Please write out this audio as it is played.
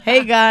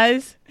Hey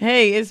guys,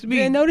 hey, it's me.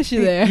 Didn't notice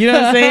you there. You know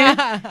what I'm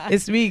saying?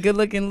 It's me, good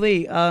looking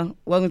Lee.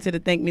 Welcome to the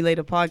Thank Me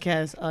Later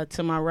podcast.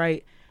 To my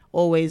right,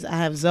 always I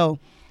have Zoe.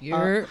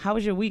 How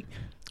was your week?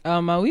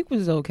 My week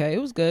was okay. It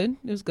was good.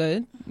 It was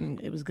good.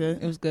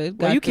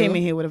 Well, you came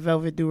in here with a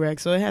velvet durag,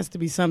 so it has to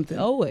be something.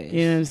 Always.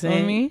 You know what I'm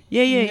saying? Me?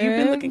 Yeah. You've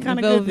been looking kind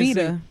of good this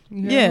week.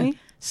 Yeah.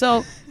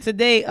 So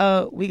today,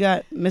 we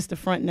got Mr.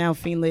 Front Now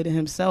Fiend Later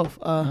himself,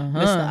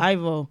 Mr.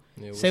 Ivo.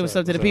 Yeah, Say what's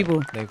up to the people.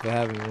 Thanks for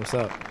having me. What's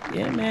up?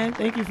 Yeah, man.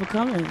 Thank you for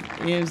coming. You know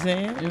what I'm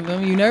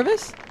saying? You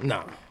nervous?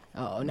 Nah.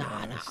 Oh,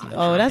 nah.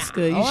 Oh, that's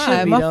good. You should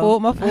right, be, my though.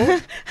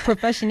 fault.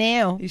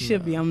 Professional. You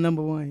should be. I'm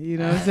number one. You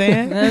know what I'm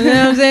saying? You know what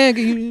I'm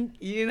saying?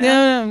 You know know?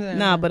 what I'm saying?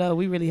 Nah, but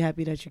we really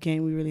happy that you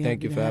came. We really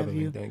Thank happy you to for have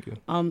having you. me. Thank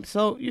you.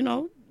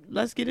 So,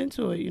 let's get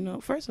into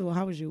it. First of all,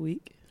 how was your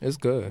week? It's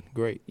good.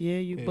 Great. Yeah,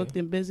 you booked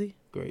and busy?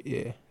 Great.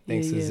 Yeah.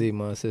 Thanks Yeah. to Z,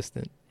 my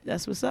assistant.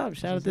 That's what's up.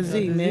 Shout out to Shout Z,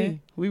 out to man. Z.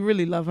 We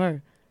really love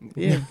her.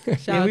 Yeah.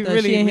 Shout we out to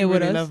really, she in we here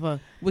with really us love her.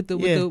 with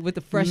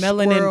the fresh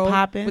Melanin squirrel,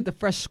 popping. with the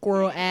fresh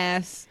squirrel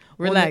ass.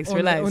 Relax.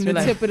 On the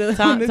tip of the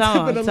Time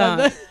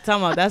leather.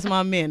 out. That's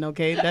my man,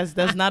 okay?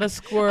 That's not a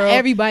squirrel.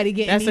 Everybody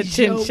getting That's a these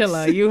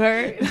chinchilla. jokes. You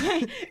heard?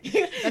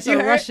 That's You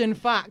a heard? Russian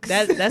fox.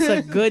 That's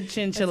a good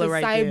chinchilla That's a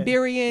right there.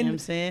 Siberian. You know what I'm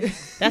saying?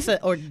 That's an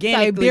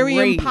organically Siberian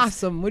raised.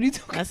 possum. What are you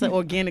talking? That's an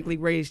organically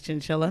raised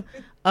chinchilla.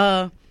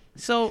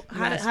 So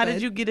how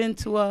did you get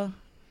into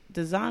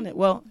designing?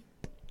 Well,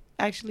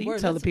 actually, you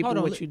tell the people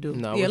what you do.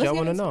 No, Yeah, what let's y'all get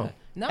want to into know? it.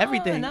 No,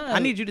 Everything. no. I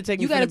need you to take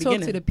You me from gotta the talk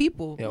beginning. to the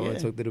people. Y'all want Yeah.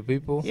 to talk to the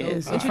people? Yeah, so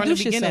from the Introduce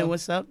beginning, yourself.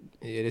 what's up?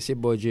 Yeah, this your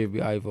boy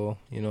JB Ivo,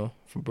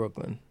 from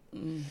Brooklyn.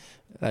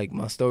 Like,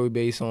 my story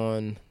based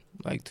on,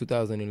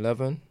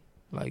 2011,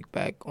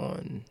 back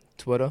on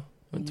Twitter,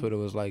 when Twitter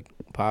was,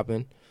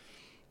 popping.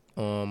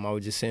 I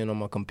was just sitting on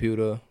my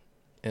computer,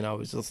 and I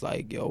was just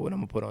like, yo, what I'm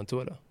going to put on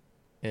Twitter?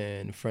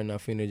 And friend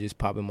Nafina just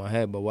popped in my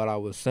head. But while I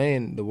was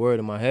saying the word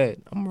in my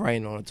head, I'm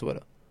writing on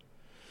Twitter.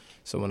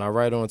 So when I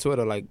write on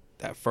Twitter,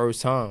 that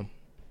first time,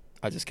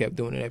 I just kept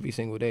doing it every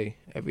single day,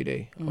 every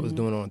day. I was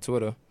doing it on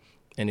Twitter,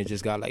 and it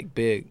just got,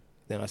 big.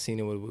 Then I seen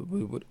it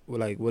with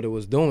what it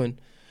was doing,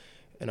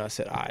 and I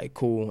said, all right,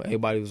 cool.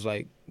 Everybody was,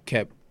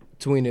 kept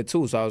tweeting it,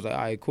 too. So I was like, all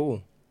right,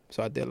 cool.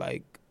 So I did,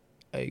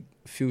 a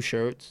few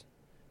shirts.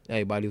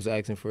 Everybody was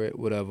asking for it,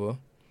 whatever.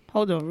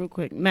 Hold on, real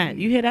quick, Matt.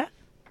 You hear that?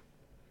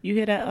 You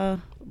hear that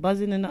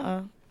buzzing in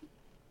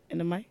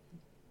the mic?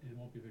 It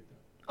won't be picked up.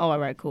 Oh, all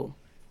right, cool.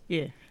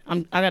 Yeah,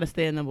 I gotta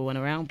stay at number one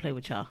around. Play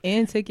with y'all.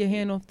 And take your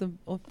hand off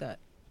that.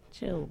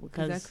 Chill,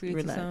 because That creates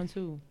relax. a sound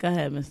too. Go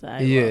ahead, Mr.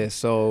 Ivo. Yeah,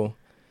 so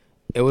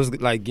it was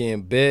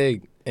getting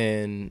big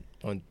and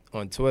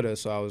on Twitter.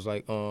 So I was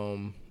like,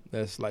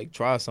 let's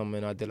try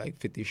something. I did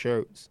 50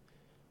 shirts,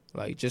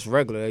 just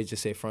regular. They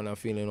just say front out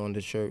feeling on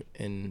the shirt,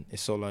 and it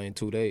sold out in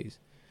 2 days.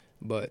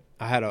 But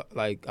I had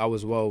I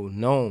was well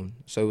known,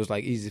 so it was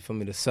easy for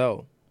me to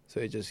sell. So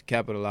it just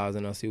capitalized,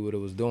 and I see what it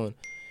was doing,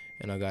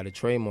 and I got a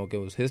trademark. It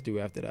was history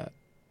after that.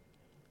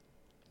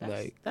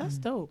 That's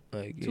dope.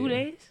 2 yeah.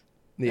 days.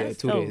 Yeah, That's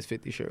 2 dope. days,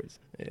 50 shirts.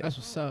 Yeah. That's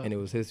what's up. And it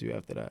was history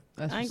after that.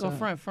 That's I ain't what's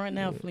gonna up. front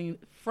now. Yeah.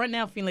 Front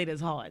now, feeling later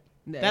is hard.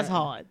 Yeah. That's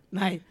hard.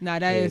 Nah,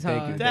 that Yeah, is thank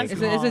hard. you, thank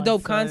It's you. a Hard,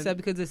 dope son. concept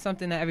because it's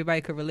something that everybody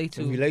could relate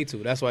To to. relate to.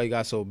 That's why it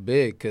got so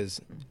big, because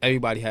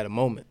everybody had a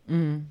moment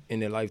Mm. in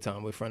their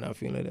lifetime with front out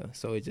feeling later.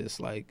 So it's just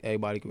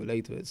everybody could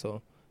relate to it.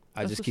 So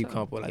I That's just what's keep up.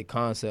 coming up with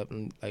concept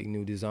and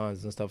new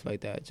designs and stuff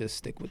like that. Just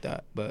stick with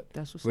that. But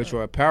That's what's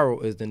Retro Apparel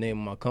is the name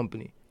of my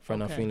company.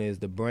 Front out Okay. feeling is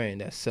the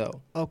brand that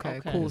sell. Okay,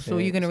 Okay. cool. So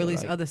Yeah, you're gonna so,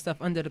 release other stuff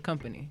under the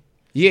company.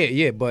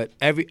 Yeah, but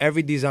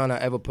every design I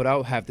ever put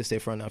out have to say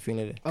front out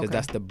feeling later, because Okay.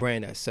 that's the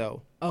brand that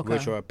sell. Okay.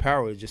 Retro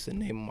Apparel is just the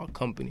name of my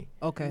company.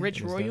 Okay.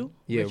 Rich Understand? Royal.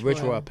 Yeah, Rich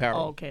Retro Royal. Apparel.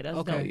 Oh, okay, that's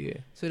Okay. dope.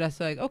 Yeah. So that's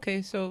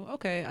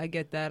okay, I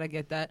get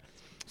that.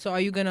 So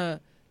are you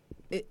gonna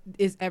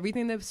is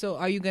everything that so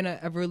are you gonna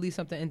ever release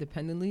something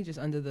independently just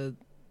under the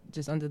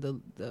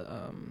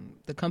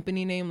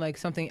company name,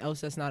 something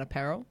else that's not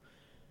apparel?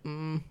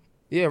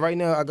 Yeah, right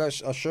now I got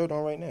a shirt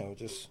on right now.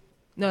 Just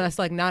No, that's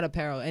not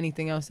apparel.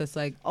 Anything else that's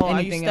Oh, are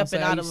you anything else?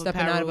 stepping Are out you of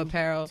stepping out of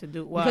apparel To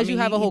do well, because I mean,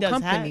 you have a he whole does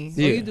company. hats.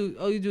 Yeah. You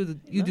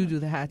do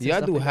the hats. yeah, I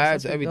and do stuff like that.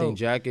 hats, Stuff is everything, dope.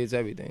 jackets,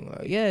 everything.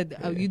 Yeah,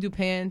 yeah. you do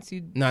pants.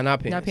 You Nah, not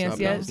pants. not pants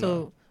not yet. pants,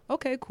 So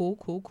okay, cool.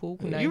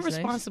 Nice, You're nice.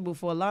 responsible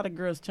for a lot of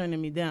girls turning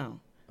me down.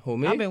 Who,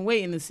 me? I've been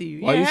waiting to see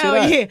you. Why Yeah, you say hell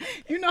that? yeah.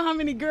 You know how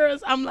many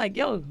girls I'm like,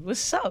 yo,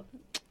 what's up?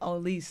 Oh,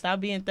 Lee, stop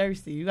being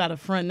thirsty. You got to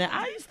front that.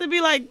 I used to be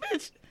like,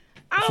 bitch,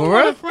 I don't For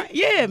want real? to front.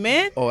 Yeah,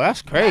 man. Oh,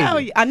 that's crazy. Hell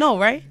yeah. I know,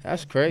 right?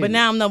 That's crazy. But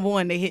now I'm number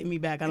one. They hitting me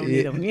back. I don't need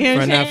Yeah. them. You know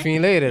what I'm Front out saying?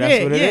 fiend later.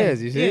 That's what it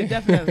is. You see? Yeah,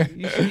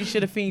 definitely. You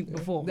should have fiend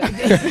before.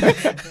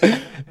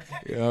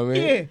 You know what I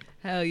mean? Yeah.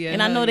 Hell yeah.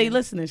 And I hell know they yeah.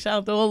 listening. Shout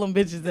out to all them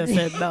bitches that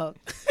said no.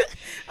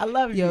 I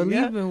love you. Yo,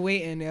 yeah? Lee been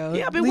waiting, yo.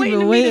 Yeah, I've been Lee waiting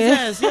to meet his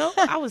ass, yo.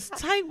 I was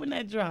tight when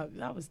that dropped.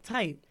 I was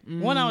tight.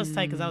 One, I was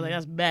tight because I was like,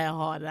 that's bad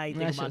hard. I ain't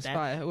think That about shit's that.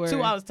 fire. Word.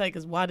 Two, I was tight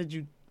because why did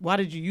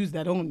you use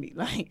that on me?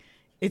 Like,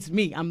 it's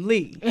me. I'm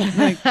Lee.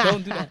 Like,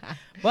 don't do that.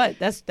 But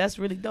that's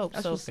really dope.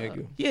 That's So what's Thank up.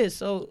 you. yeah,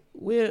 so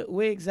where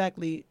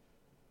exactly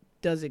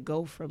does it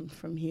go from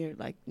here?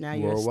 Like now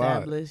you're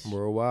established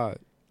worldwide.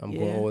 I'm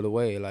going all the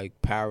way.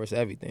 Like Paris,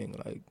 everything.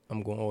 Like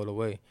I'm going all the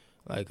way.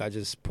 Like I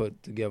just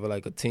put together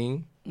like a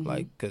team.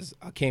 Like because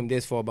I came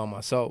this far by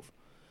myself.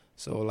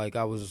 So like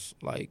I was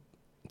like,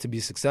 to be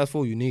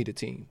successful, you need a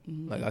team.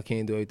 Like I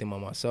can't do everything by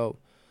myself.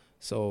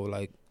 So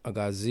like I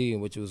got Z,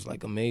 which was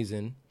like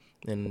amazing,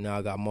 and now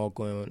I got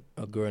Marco and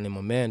a girl named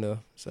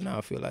Amanda. So now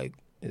I feel like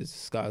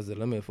sky's the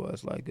limit for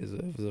us. Like it's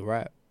a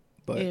wrap.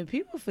 But yeah,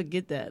 people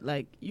forget that.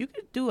 Like you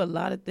could do a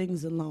lot of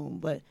things alone,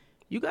 but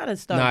you gotta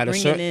start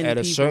bringing in at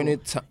a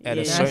people. At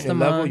a certain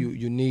level,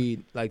 you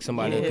need like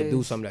somebody that can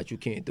do something that you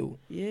can't do.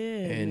 Yeah,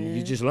 and man.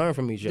 You just learn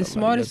from each other. The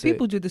smartest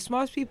people do. The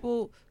smartest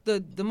people,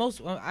 the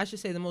most, I should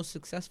say, the most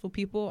successful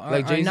people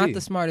are not the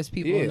smartest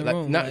people in the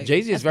room. Not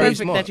Jay-Z is very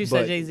smart, that you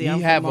said Jay-Z.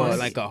 He have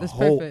a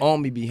whole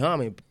army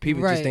behind him.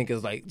 People just think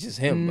it's like just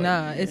him.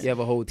 Nah, you have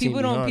a whole team.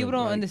 People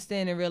don't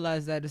understand and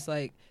realize that it's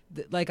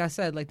like I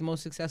said, like the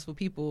most successful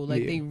people,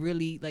 like they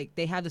really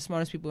they have the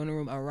smartest people in the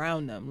room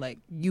around them. Like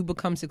you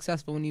become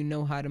successful when you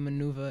know how to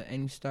maneuver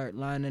and you start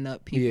lining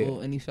up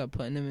people and you start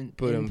putting them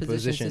in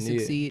position to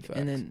succeed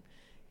and then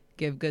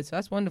give good. So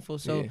that's wonderful.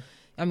 So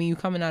I mean, you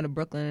coming out of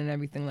Brooklyn and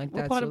everything like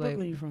that. What part of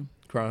Brooklyn you from?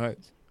 Crown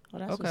Heights. Oh,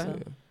 that's what's up.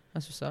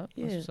 That's what's up.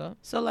 Yeah. That's what's up.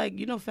 So like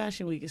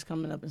Fashion Week is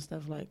coming up and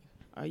stuff. Like,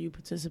 are you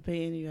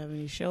participating? Do you have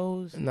any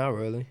shows? Not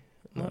really.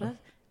 No.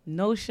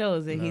 No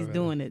shows and he's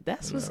doing it.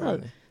 That's what's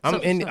up.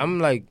 I'm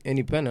like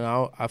independent.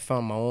 I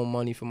found my own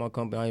money for my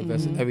company. I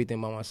invested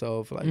everything by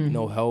myself. Like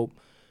no help,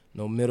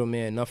 no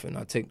middleman, nothing.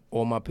 I take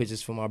all my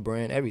pictures for my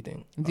brand,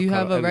 everything. Do you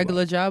have a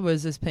regular job or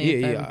is this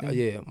paying?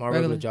 Yeah. My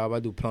regular job, I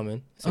do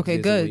plumbing. Okay,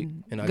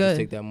 good. And I just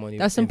take that money.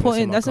 That's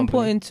important. That's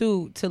important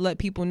too, to let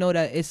people know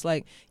that it's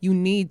like you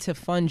need to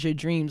fund your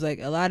dreams. Like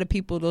a lot of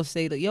people, they'll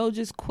say that, yo,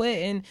 just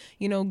quit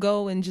and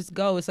go and just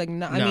go. It's like, I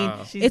mean,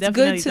 she's it's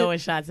definitely good to throwing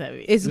shots at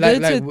me. It's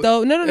good to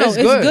throw. No.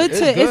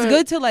 It's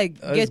good to like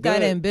get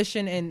that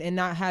ambition and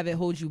not have it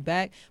hold you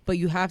back. But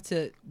you have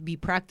to be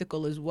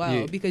practical as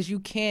well because you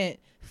can't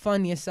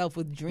fund yourself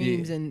with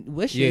dreams and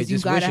wishes. You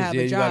gotta have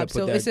a job.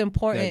 So it's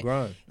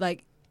important.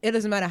 Like it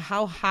doesn't matter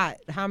how hot,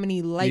 how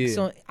many likes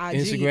on IG,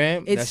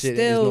 Instagram. It's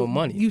still no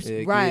money.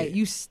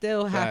 You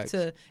still have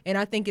to. And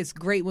I think it's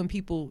great when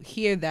people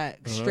hear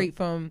that straight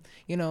from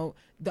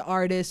the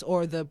artist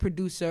or the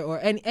producer or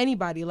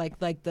anybody like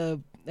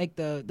the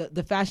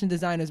fashion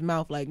designer's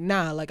mouth. Like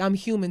like I'm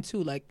human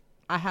too. Like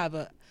I have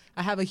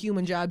a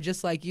human job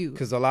just like you.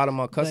 Because a lot of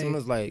my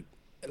customers like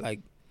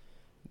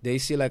they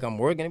see like I'm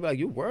working. They be like,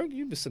 you work?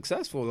 You be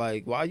successful.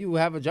 Like, why you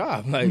have a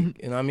job? Like, you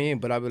know what I mean?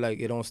 But I be like,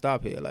 it don't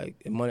stop here.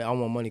 Like, money. I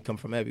want money come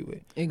from everywhere.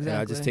 Exactly. And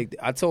I just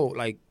I told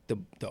like the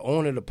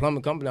owner of the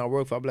plumbing company I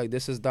work for, I be like,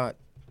 this is not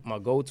my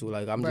go-to.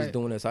 Like, I'm just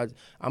doing this.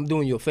 I'm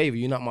doing you a favor.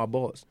 You're not my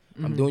boss.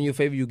 I'm doing you a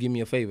favor. You give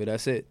me a favor.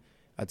 That's it.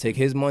 I take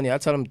his money. I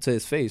tell him to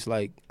his face,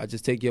 like, I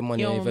just take your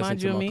money and invest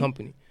into my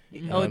company.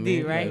 You know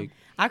OD, right? Like,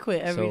 I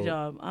quit every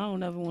job. I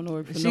don't ever want to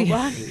work for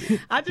nobody.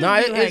 I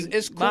just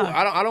it's cool.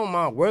 I don't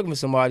mind working with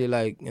somebody,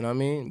 like, you know what I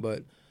mean?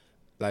 But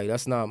like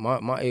that's not my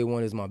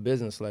A1 is my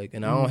business, like,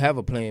 and I don't have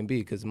a plan B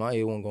because my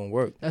A1 gonna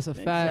work. That's a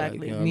fact.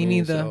 Exactly. Me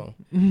neither. So,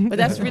 but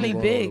that's really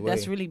big.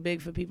 That's really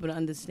big for people to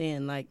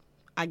understand. Like,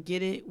 I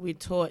get it. We're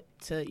taught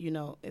to,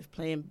 if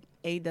plan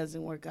A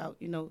doesn't work out,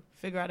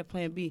 figure out a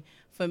plan B.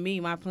 For me,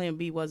 my plan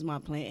B was my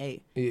plan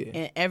A. Yeah.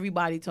 And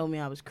everybody told me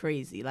I was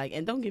crazy. Like,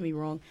 and don't get me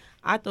wrong,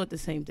 I thought the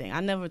same thing.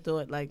 I never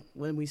thought, like,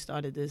 when we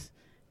started this,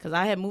 because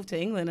I had moved to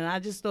England, and I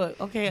just thought,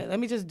 okay, let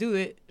me just do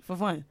it for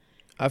fun.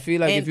 I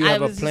feel like if you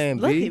have a plan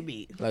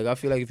B, like I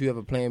feel like if you have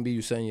a plan B,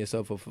 you're setting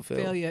yourself up for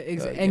failure.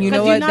 Exactly. And you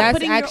know what?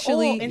 That's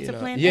actually into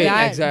plan A.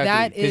 Yeah,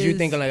 exactly. Because you're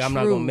thinking like I'm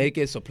not gonna make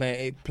it, so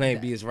plan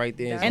B is right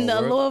there. And the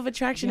law of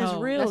attraction is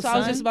real. That's what I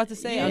was just about to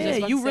say.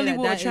 Yeah, you really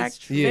will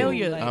attract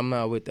failure. I'm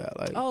not with that.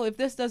 Like, if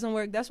this doesn't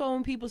work, that's why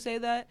when people say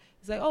that,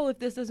 it's like, if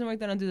this doesn't work,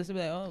 then I'll do this. I'll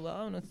be like, I don't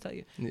know what to tell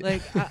you.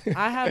 Like,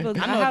 I have a,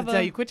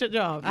 tell you, quit your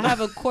job. I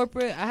have a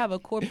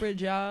corporate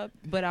job,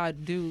 but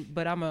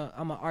I'm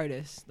an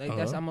artist. Like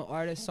I'm an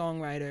artist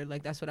songwriter.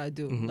 Like that's what I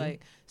do.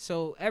 Like,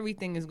 so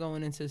everything is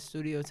going into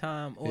studio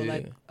time or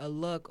like a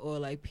look or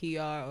like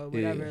PR or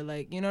whatever.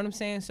 Like, you know what I'm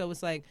saying? So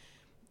it's like,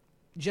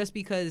 just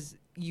because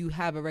you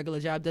have a regular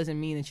job doesn't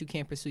mean that you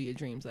can't pursue your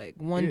dreams. Like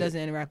one doesn't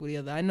interact with the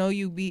other. I know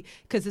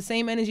because the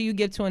same energy you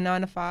give to a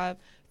 9 to 5,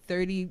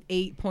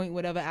 38 point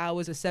whatever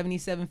hours or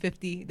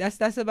 77.50.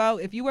 That's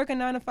about, if you work a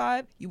 9 to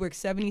 5, you work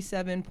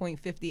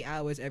 77.50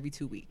 hours every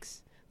 2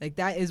 weeks. Like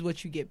that is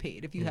what you get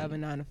paid if you have a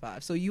 9 to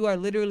 5. So you are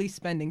literally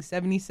spending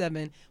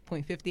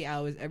 77.50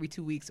 hours every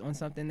 2 weeks on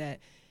something that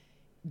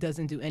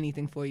doesn't do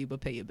anything for you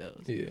but pay your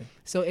bills. Yeah.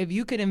 So if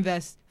you could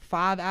invest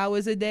 5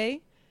 hours a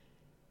day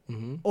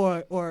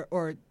or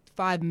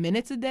 5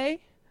 minutes a day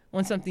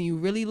on something you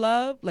really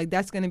love, like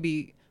that's going to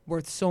be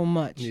worth so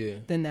much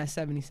than that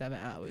 77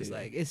 hours.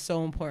 Like, it's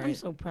so important. I'm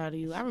so proud of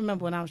you. I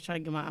remember when I was trying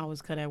to get my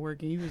hours cut at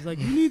work, and you was like,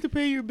 you need to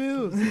pay your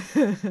bills.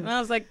 And I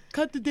was like,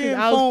 cut the damn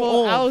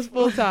phone off. I was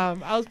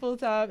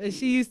full-time. And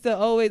she used to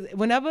always,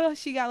 whenever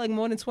she got like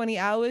more than 20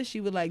 hours,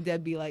 she would like,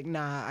 Deb be like,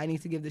 nah, I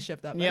need to give the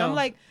shift up. And I'm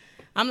like,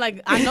 I'm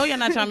like, I know y'all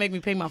not trying to make me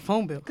pay my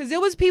phone bill. Because there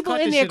was people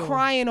in there shit off.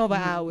 crying over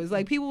hours.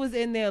 Like, people was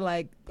in there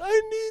like, I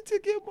need to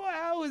get more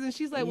hours. And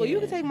she's like, well, you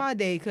can take my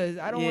day because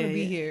I don't want to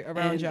be here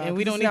around y'all. And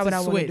we don't This need is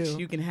not to what I wanna switch. do.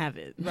 You can have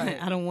it.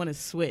 Right. I don't want to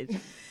switch.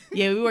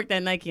 Yeah, we worked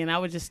at Nike, and I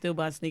would just still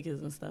buy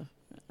sneakers and stuff.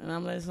 And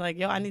I'm just like,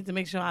 yo, I need to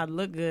make sure I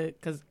look good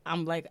because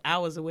I'm like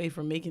hours away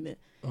from making it.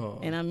 Oh.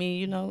 And I mean,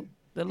 you know,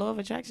 the law of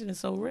attraction is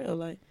so real.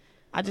 Like,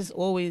 I just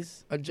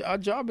always. A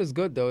job is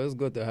good though. It's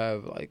good to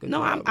have like.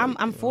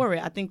 I'm for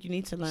it. I think you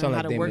need to learn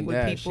how to work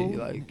with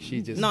people.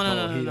 She just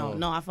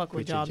No. I fuck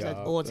with jobs at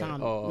all time.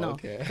 No,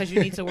 because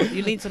you need to work.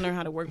 You need to learn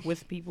how to work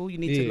with people. You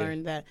need to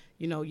learn that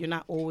you're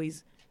not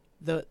always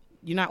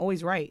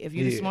right. If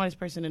you're the smartest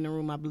person in the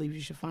room, I believe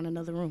you should find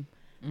another room.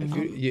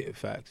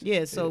 Facts.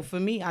 Yeah. So for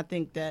me, I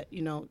think that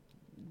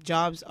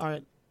jobs are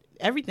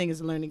everything is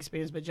a learning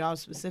experience, but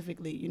jobs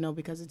specifically,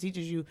 because it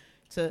teaches you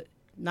to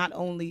not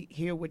only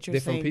hear what you're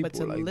different saying, people, but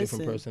to like listen.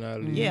 Different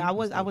personalities. Yeah,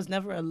 I was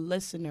never a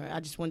listener. I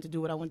just wanted to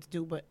do what I wanted to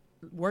do. But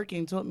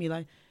working taught me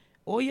like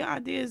all your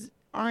ideas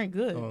aren't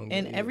good,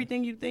 and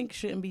everything you think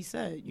shouldn't be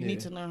said. You need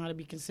to learn how to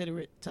be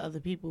considerate to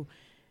other people.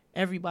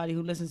 Everybody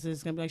who listens to this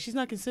is gonna be like, she's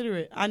not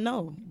considerate. I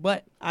know,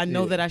 but I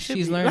know that I should.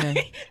 She's be, learning.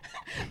 Right?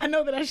 I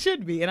know that I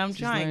should be, and I'm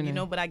trying.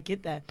 learning. But I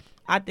get that.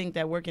 I think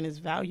that working is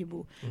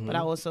valuable, but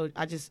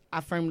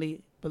I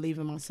firmly believe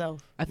in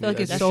myself. I feel like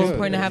it's so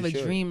important to have a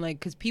dream, like,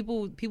 because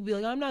people be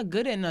like, I'm not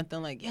good at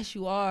nothing. Like, yes,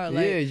 you are.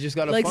 Like, you just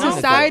gotta like find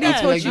society it.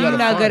 taught you you're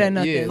not good at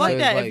nothing. Yeah, Fuck so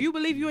that. like, If you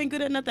believe you ain't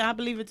good at nothing, I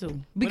believe it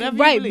too.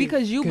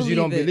 Because you believe you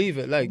don't it. believe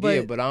it. Like,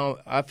 but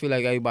I feel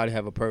like everybody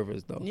have a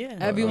purpose though. Yeah,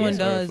 everyone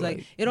does.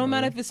 Like, it don't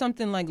matter if it's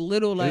something like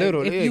little. Like,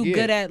 if you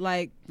good at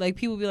like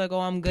people be like, oh,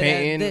 I'm good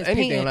painting, at this,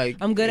 anything. painting. Like,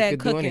 I'm good at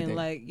cooking.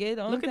 Like, the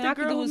only look thing at I the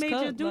can do girl who is made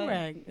cook. your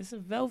do-rag. It's a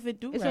velvet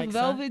do-rag. It's a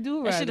velvet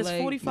do-rag. That shit is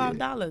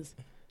 $45.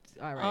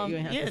 All right, you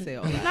ain't have to say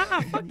all that.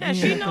 Nah, fuck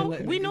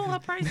that. We know her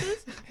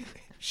prices.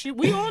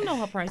 We all know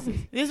her prices.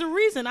 There's a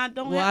reason I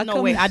don't have.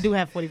 No, wait, I do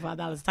have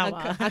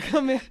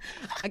 $45.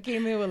 I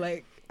came in with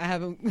like, I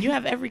haven't. You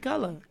have every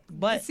color,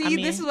 but see,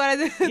 this is what I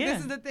did. This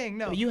is the thing.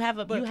 No, you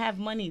have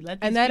money.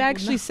 And that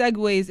actually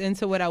segues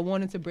into what I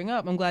wanted to bring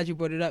up. I'm glad you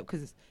brought it up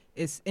because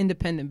it's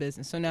independent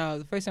business. So now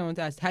the first thing I want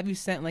to ask, have you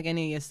sent like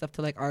any of your stuff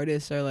to like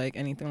artists or like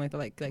anything like that,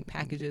 like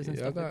packages and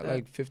stuff like that? I got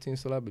like 15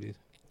 celebrities.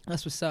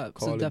 That's what's up.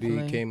 Carly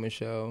B, K.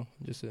 Michelle,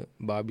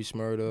 Bobby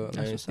Shmurda,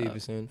 Lance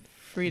Stevenson.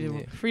 Free to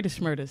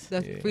Shmurdas.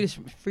 That's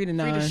free to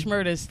nine. Free to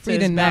Shmurdas. Free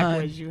to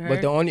backwards. You heard?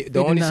 But the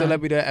only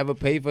celebrity that ever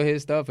paid for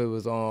his stuff, it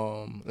was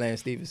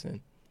Lance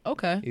Stevenson.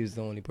 Okay. He was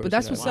the only person. But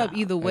that's what's up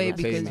either way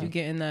because you're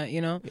getting that,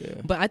 Yeah.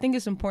 But I think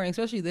it's important,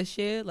 especially this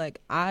year.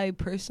 Like, I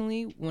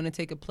personally want to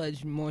take a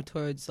pledge more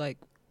towards like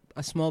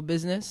a small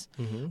business,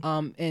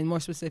 and more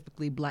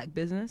specifically Black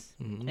business,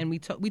 and we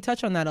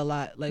touch on that a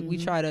lot. Like we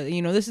try to,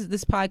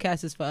 this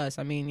podcast is for us.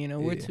 I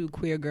mean, we're two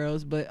queer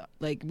girls, but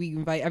like we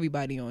invite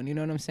everybody on. You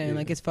know what I'm saying?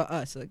 Like it's for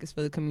us. Like it's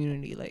for the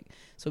community. Like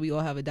so we all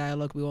have a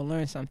dialogue. We all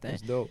learn something.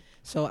 That's dope.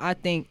 So I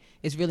think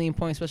it's really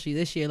important, especially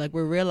this year. Like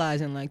we're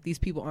realizing like these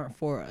people aren't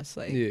for us.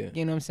 Like you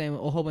know what I'm saying?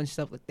 A whole bunch of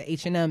stuff like the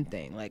H&M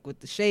thing, like with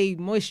the Shade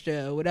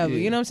Moisture or whatever.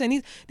 You know what I'm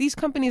saying? These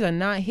companies are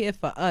not here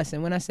for us.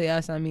 And when I say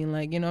us, I mean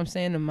like, you know what I'm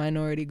saying, the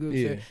minority groups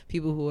or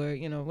people who are,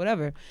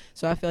 whatever.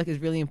 So I feel like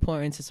it's really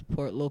important to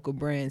support local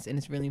brands, and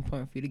it's really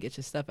important for you to get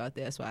your stuff out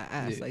there. That's why I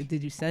asked, like,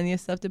 did you send your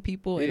stuff to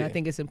people? And I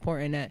think it's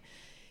important that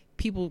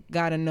people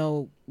gotta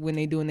know when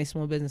they doing their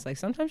small business. Like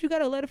sometimes you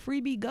gotta let a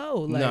freebie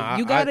go. Like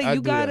you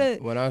gotta.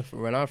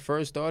 When I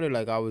first started,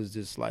 like I was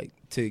just like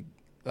to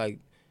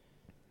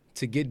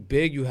get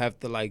big, you have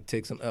to like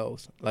take some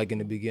L's. Like in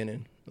the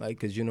beginning, like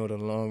because the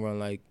long run,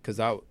 like because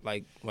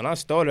when I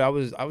started, I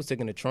was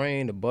taking the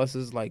train, the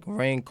buses, like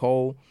rain,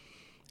 cold,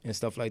 and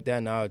stuff like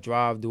that. Now I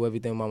drive, do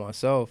everything by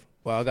myself.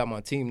 Well, I got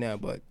my team now,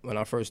 but when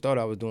I first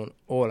started, I was doing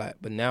all that.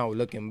 But now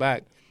looking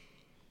back,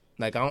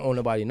 like, I don't owe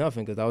nobody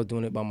nothing because I was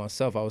doing it by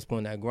myself. I was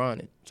putting that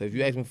grind in. So if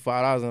you ask me for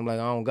 $5 and I'm like,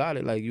 I don't got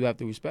it, like, you have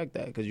to respect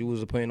that because you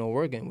was putting no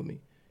work in with me.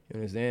 You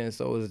understand?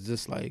 So it's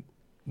just like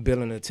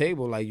building a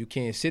table. Like, you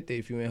can't sit there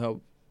if you ain't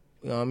help,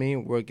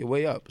 work your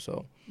way up.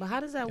 So. But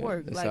how does that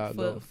work? Like,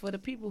 for the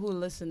people who are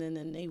listening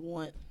and they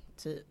want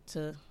to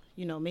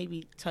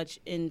maybe touch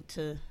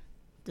into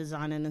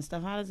designing and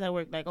stuff, how does that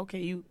work? Like, okay,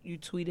 you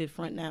tweeted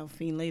front now,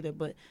 fiend later,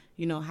 but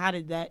how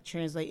did that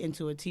translate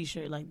into a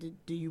t-shirt? Like,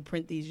 do you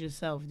print these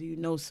yourself? Do you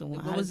know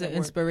someone? What was the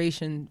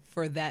inspiration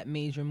for that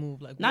major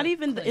move? Like, not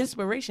even the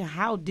inspiration,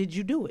 how did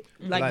you do it?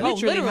 Like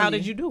literally, how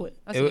did you do it?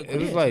 It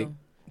was like,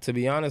 to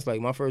be honest, like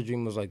my first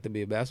dream was like to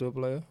be a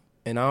basketball player.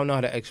 And I don't know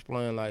how to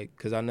explain, like,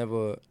 because I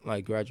never,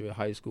 like, graduated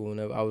high school.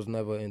 I was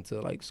never into,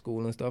 like,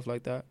 school and stuff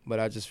like that. But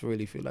I just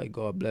really feel like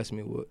God blessed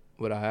me with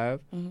what I have.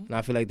 And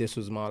I feel like this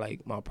was my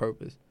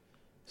purpose.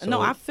 So,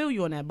 no, I feel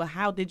you on that. But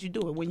how did you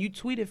do it? When you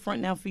tweeted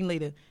front now, fiend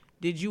later,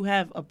 did you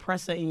have a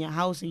presser in your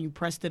house and you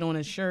pressed it on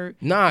a shirt?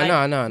 Nah.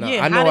 Yeah,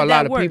 I know a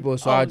lot of work? people,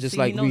 so I just,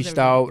 reached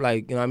out,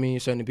 like,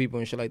 certain people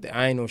and shit like that.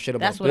 I ain't know shit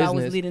about business. That's what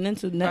I was leading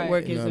into.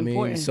 Network is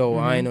important. So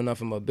I ain't know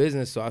nothing about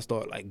business, so I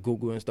started, like,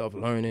 Googling stuff,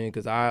 learning,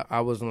 because I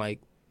wasn't,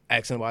 like,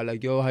 asking about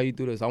like, yo, how you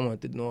do this? I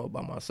wanted to know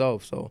about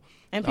myself. So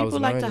and people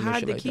like to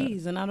hide the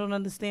keys, and I don't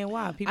understand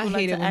why. People like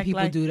hate to it when act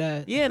people like, do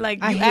that. Yeah, like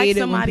you ask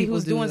somebody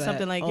who's doing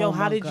something like, yo,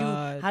 how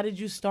did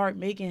you start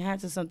making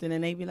hats or something?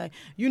 And they be like,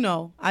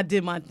 I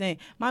did my thing.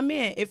 My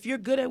man, if you're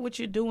good at what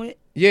you're doing,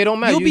 it don't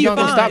matter. You're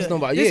not gonna stop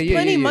nobody. There's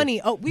plenty of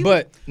money.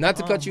 But not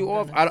to cut you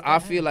off, I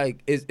feel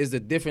like is the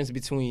difference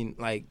between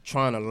like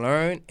trying to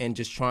learn and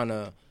just trying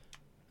to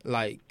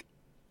like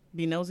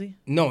be nosy.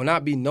 No,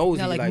 not be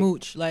nosy. Not like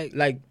mooch. Like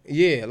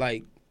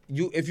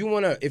if you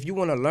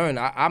wanna learn,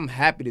 I'm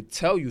happy to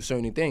tell you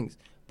certain things.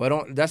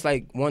 But that's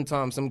like one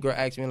time some girl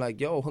asked me like,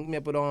 yo, hook me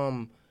up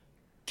with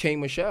K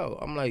Michelle.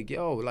 I'm like,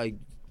 yo, like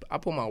I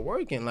put my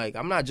work in. Like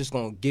I'm not just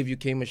gonna give you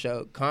K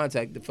Michelle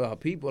contact for her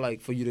people, like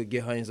for you to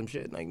get her in some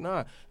shit. Like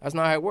nah, that's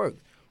not how it works.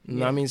 You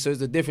know what I mean? So it's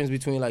the difference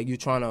between like you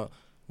trying to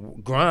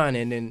grind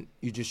and then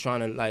you just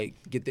trying to like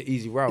get the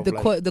easy route.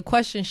 The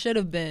question should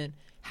have been,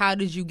 how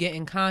did you get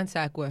in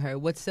contact with her?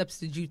 What steps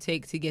did you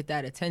take to get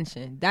that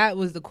attention? That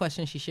was the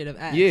question she should have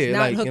asked. Yeah,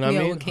 not like, hook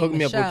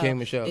me up with K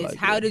Michelle. It's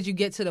how did you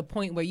get to the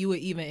point where you were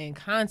even in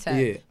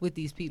contact with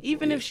these people?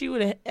 Even if she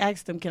would have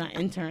asked them, can I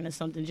intern or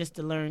something just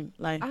to learn?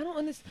 Like I don't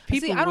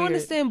understand. I don't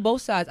understand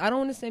both sides. I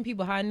don't understand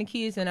people hiding the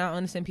kids, and I don't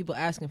understand people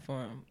asking for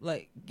them.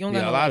 Like you don't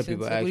got a lot of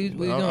people asking.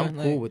 What are you doing? I'm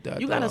cool with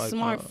that. You got a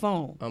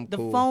smartphone. I'm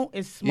cool. The phone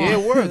is smart. Yeah,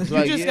 it works.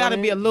 You just got to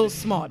be a little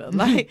smarter.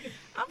 Like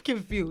I'm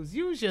confused.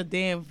 Use your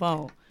damn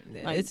phone.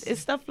 Like, it's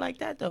stuff like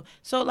that though.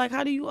 So like,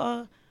 how do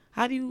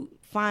you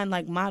find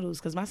like models?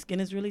 Because my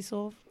skin is really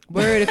soft.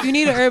 Word, if you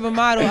need an urban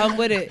model, I'm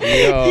with it.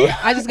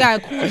 I just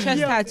got a cool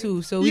chest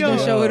tattoo, so we can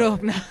show it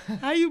off now.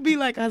 How you be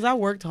like? Cause I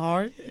worked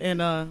hard and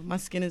my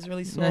skin is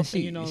really soft.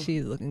 And,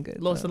 she's looking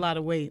good. Lost a lot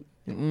of weight.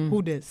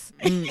 Who this?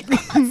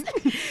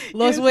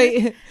 Lost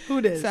weight.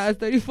 Who this? Size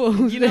 34.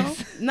 Who's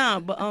this? Nah,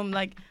 but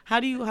like, how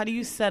do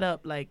you set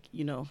up like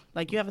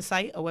like you have a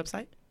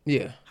website?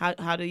 Yeah.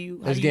 How do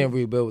you? It's getting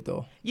rebuilt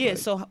though. Yeah. Like,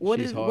 so what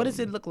does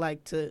it look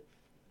like to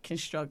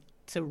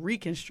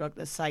reconstruct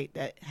a site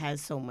that has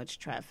so much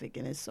traffic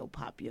and is so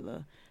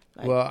popular?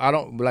 Like, well, I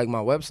don't like my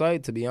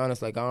website. To be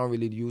honest, like I don't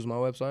really use my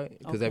website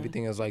because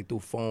everything is like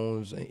through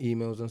phones and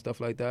emails and stuff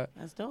like that.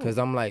 That's dope. Because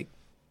I'm like,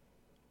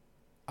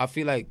 I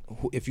feel like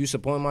if you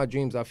support my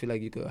dreams, I feel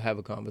like you could have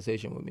a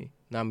conversation with me,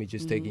 not me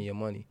just taking your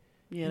money.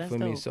 Yeah, that's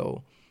dope. Me.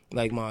 So,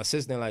 like my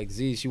assistant, like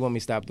Z, she want me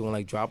to stop doing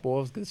like drop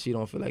offs because she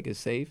don't feel like it's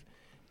safe.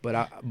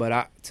 But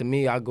to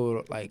me, I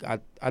go like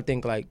I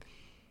think like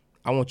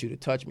I want you to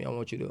touch me. I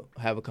want you to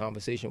have a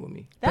conversation with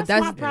me. That's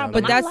my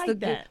problem. But that's like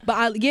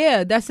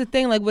that. That's the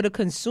thing. Like with a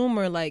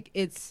consumer, like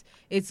it's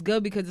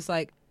good because it's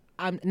like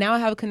I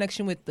have a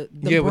connection with the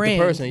brand, with the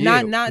person.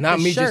 Yeah, not the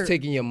me shirt. just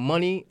taking your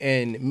money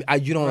and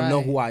you don't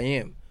know who I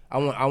am. I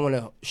want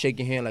to shake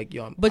your hand like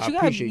yo. But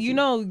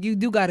you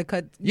do gotta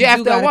cut.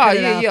 After a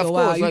while, of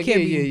course. Like,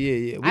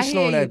 yeah. We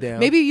slowing that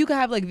down. Maybe you could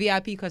have like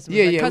VIP customers.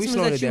 Yeah, like we customers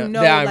slowing that it down. you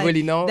know that I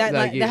really know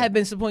that have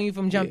been supporting you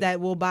from jump. That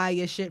will buy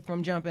your shit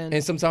from jumping.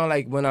 And sometimes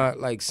like when I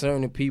like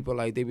certain people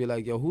like they be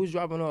like yo who's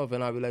dropping off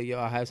and I be like yo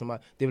I have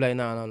somebody. They be like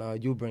no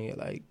you bring it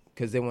like.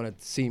 Because they want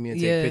to see me and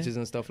take pictures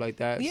and stuff like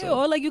that. Yeah, so.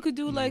 or like you could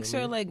do like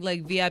certain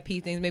like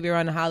VIP things maybe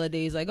around the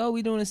holidays. Like, oh,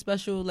 we doing a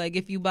special. Like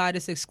if you buy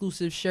this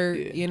exclusive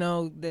shirt,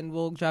 then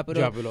we'll drop it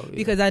off.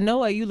 Because I know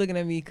why you looking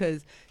at me.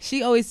 Because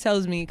she always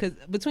tells me. Because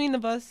between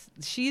of us,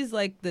 she's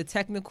like the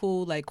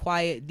technical, like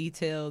quiet,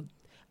 detailed.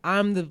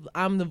 I'm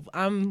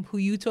who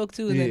you talk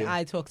to, and then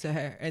I talk to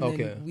her, and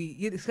then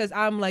because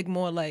I'm like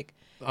more like.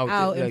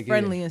 Out and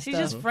friendly and stuff. She's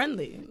just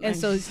friendly. And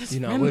so,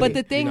 but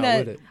the thing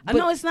that...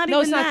 No, it's not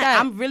even that.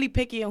 I'm really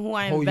picky on who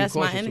I invest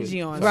my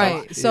energy on.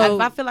 Right. So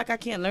if I feel like I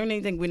can't learn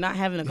anything, we're not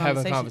having a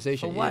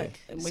conversation. For what?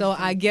 So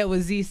I get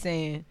what Z's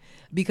saying.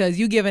 Because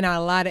you giving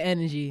out a lot of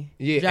energy.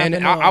 Yeah, and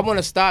I want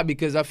to stop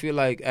because I feel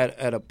like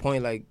at a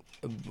point, like,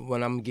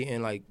 when I'm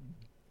getting, like,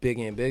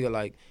 bigger and bigger,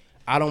 like,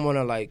 I don't want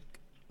to, like,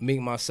 make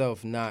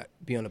myself not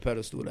be on a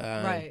pedestal that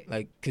I am,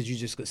 like, because you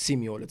just could see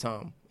me all the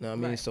time. You know what I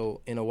mean? Right.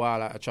 So in a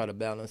while, I try to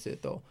balance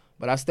it, though.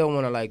 But I still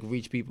want to, like,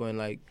 reach people and,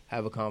 like,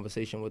 have a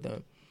conversation with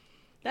them.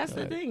 That's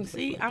the thing.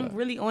 See, like I'm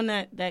really on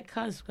that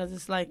cusp because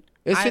it's like...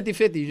 It's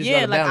 50-50. You just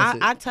gotta balance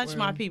it. I touch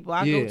my people.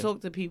 I go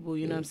talk to people,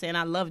 you know what I'm saying?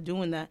 I love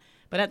doing that.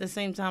 But at the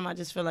same time, I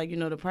just feel like,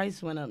 the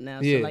price went up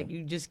now. So, like,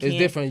 you just can't... It's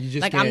different. You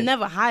just like, can't. I'm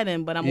never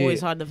hiding, but I'm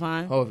always hard to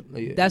find. Oh,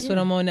 That's what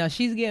I'm on now.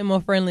 She's getting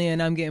more friendly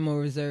and I'm getting more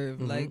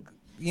reserved. Mm-hmm. Like...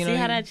 See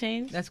how that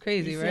changed? That's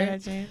crazy, right? See how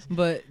that changed?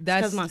 But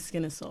that's because my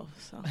skin is soft.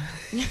 So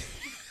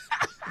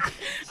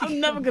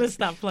I'm never gonna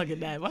stop plugging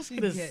that. My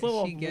skin is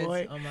soft,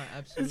 boy.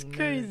 It's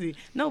crazy.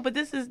 No, but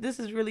this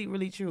is really,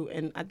 really true.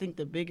 And I think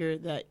the bigger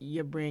that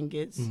your brand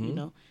gets,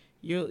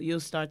 you'll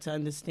start to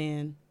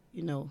understand,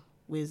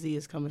 where Z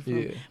is coming from.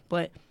 Yeah.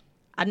 But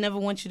I never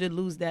want you to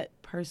lose that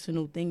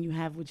personal thing you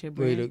have with your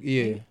brand.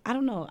 Yeah. I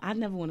don't know. I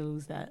never want to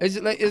lose that. It's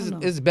like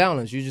it's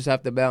balance. You just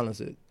have to balance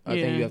it. I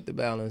think you have to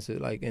balance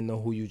it, like, and know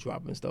who you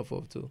dropping stuff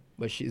off to.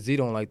 But Z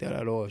don't like that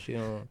at all. She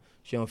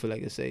don't feel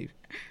like it's safe.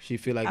 She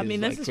feel like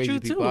it's like crazy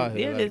people out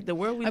here. Yeah, like, the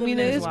world we live in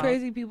there is wild.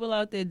 crazy people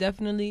out there,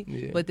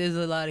 definitely. But there's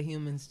a lot of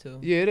humans too.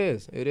 Yeah, it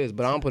is.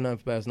 But I don't put nothing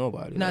past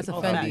nobody. Not to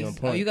offend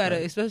you. You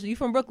gotta, especially you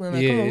from Brooklyn.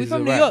 Like, come on, we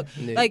from New York.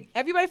 Yeah. Like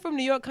everybody from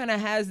New York kind of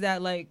has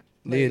that like.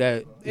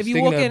 That if you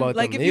walking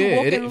like if you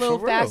walking a little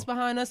fast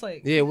behind us,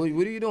 like what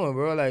are you doing,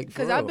 bro? Like,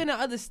 because I've been to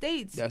other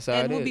states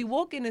and we'll be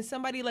walking and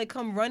somebody like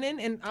come running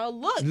and I'll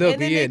look. And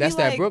then that's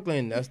that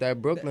Brooklyn. That's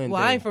that Brooklyn.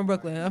 Well, I ain't from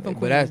Brooklyn. I'm from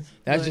Queens. But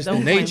that's just the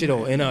nature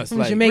though in us.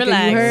 Like Jamaica, you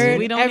heard?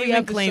 We don't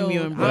even claim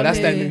you in Brooklyn. That's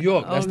that New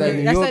York. That's that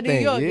New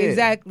York thing.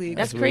 Exactly.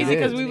 That's crazy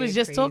because we was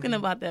just talking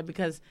about that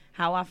because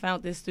how I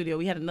found this studio.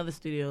 We had another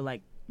studio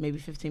like maybe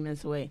 15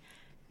 minutes away.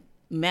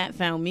 Matt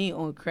found me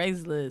on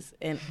Craigslist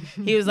and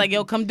he was like,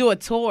 yo, come do a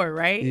tour,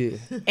 right? Yeah.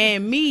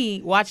 And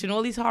me watching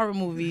all these horror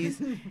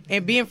movies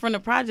and being from the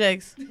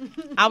projects,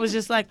 I was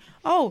just like,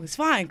 oh, it's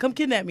fine. Come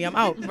kidnap me. I'm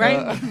out,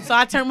 right? So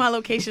I turned my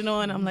location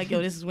on. I'm like,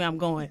 yo, this is where I'm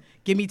going.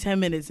 Give me 10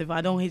 minutes. If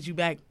I don't hit you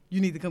back, you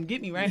need to come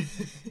get me, right?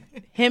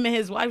 Him and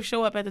his wife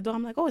show up at the door.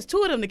 I'm like, oh, it's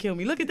two of them to kill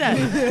me. Look at that.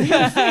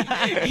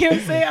 You know what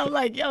I'm saying? I'm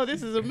like, yo,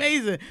 this is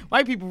amazing.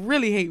 White people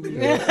really hate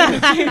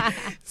me.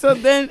 So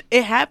then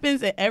it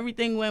happens and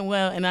everything went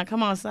well. And I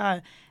come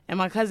outside and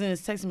my cousin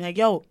is texting me like,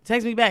 yo,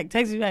 text me back.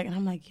 And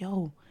I'm like,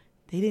 yo,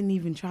 they didn't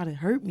even try to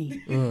hurt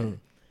me.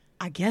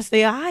 I guess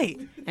they all right.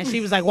 And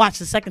she was like, watch,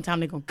 the second time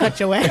they're going to cut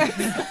your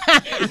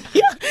ass.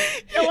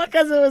 Yo, my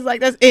cousin was like,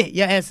 that's it.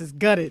 Your ass is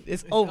gutted.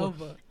 It's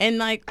over. And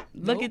like,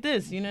 look at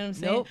this. You know what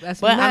I'm saying?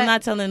 But I'm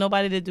not telling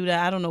nobody to do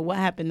that. I don't know what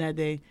happened that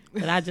day.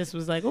 But I just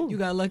was like, oh. You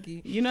got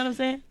lucky. You know what I'm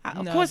saying?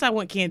 Of course I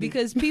want candy.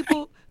 Because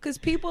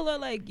people are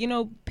like, you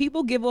know,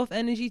 people give off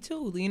energy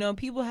too. You know,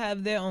 people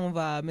have their own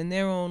vibe and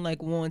their own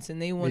like wants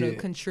and they want to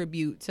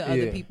contribute to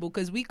other people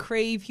because we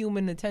crave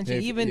human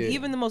attention.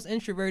 Even the most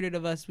introverted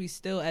of us, we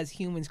still as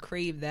humans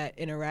crave that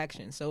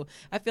interaction. So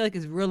I feel like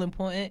it's real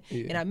important.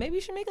 And maybe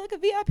you should make like a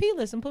VIP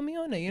list and put me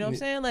on there. You know what I'm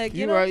saying? Like,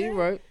 you're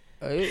right.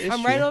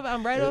 I'm right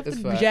off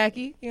the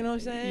Jackie. You know what I'm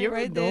saying? You're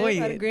right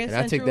there by the Grand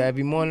Central. I take that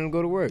every morning to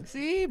go to work.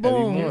 See,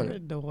 boom.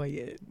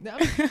 You're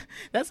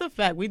That's a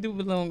fact. We do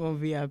belong on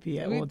VIP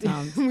at all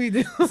times. We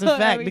do. It's a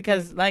fact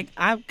because like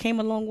I came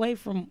a long way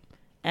from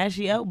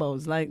ashy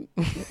elbows. Like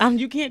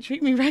you can't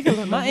treat me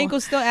regular. My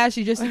ankle's still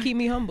ashy just to keep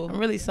me humble. I'm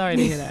really sorry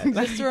to hear that.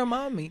 Just to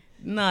remind me.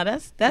 Nah,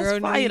 that's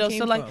fire though.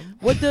 So like,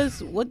 what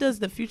does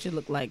the future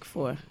look like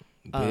for?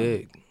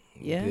 Big.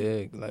 Yeah.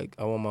 Big. Like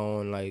I want my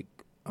own. Like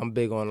I'm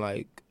big on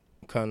like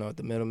cutting out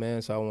the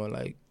middleman. So I want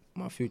like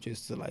my future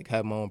is to like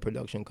have my own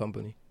production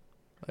company.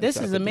 Like, this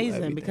is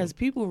amazing because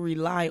people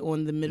rely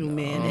on the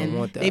middleman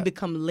and they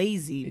become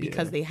lazy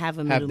because they have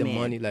a middleman. Have the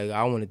money. Like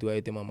I want to do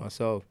everything by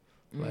myself.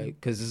 Like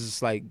because this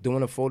is like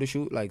doing a photo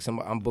shoot. Like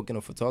I'm booking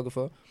a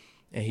photographer.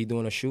 And he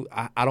doing a shoot,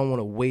 I don't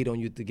want to wait on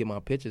you to get my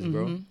pictures,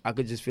 bro. I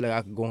could just feel like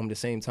I could go home the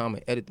same time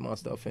and edit my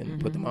stuff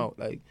and put them out,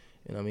 like,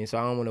 you know what I mean? So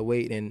I don't want to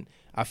wait, and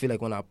I feel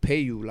like when I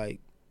pay you,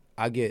 like,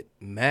 I get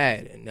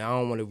mad, and I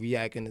don't want to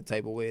react in the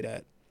type of way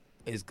that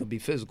it could be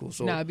physical.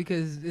 So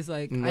because it's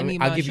like, I need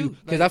my shoot.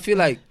 Because I feel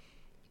like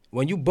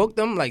when you book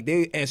them, like,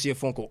 they answer your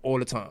phone call all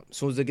the time. As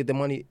soon as they get the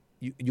money,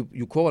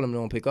 you call them, they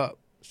don't pick up.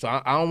 So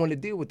I don't want to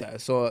deal with that.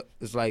 So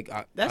it's like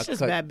that's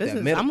just bad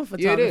business. I'm a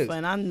photographer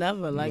and I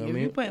never like if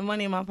you're putting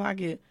money in my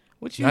pocket.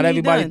 What you not need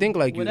everybody done? think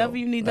like you. Whatever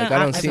you need like,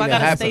 done. I don't see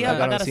that happen. I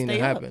gotta see that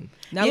happen.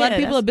 Now a lot of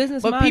people are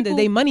business minded.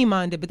 They money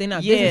minded, but they're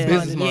not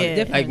business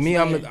minded. Like me,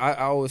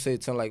 I always say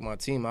to like my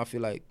team, I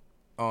feel like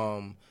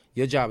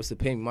your job is to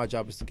pay me. My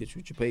job is to get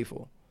you what you pay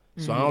for.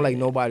 So I don't like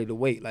nobody to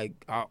wait. Like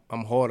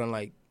I'm hard on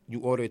like. You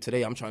order it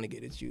today, I'm trying to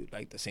get it to you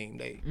like the same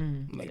day,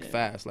 like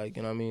fast, like,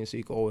 you know what I mean? So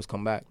you can always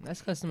come back.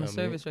 That's customer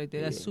service right there.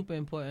 That's super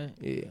important.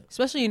 Yeah.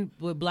 Especially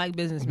with black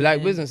business.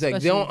 Black business,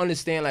 like, they don't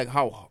understand like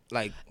how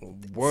like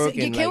work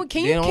and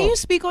can you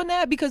speak on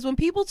that? Because when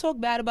people talk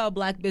bad about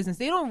black business,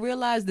 they don't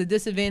realize the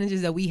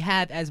disadvantages that we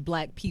have as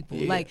black people.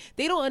 Yeah. Like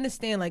they don't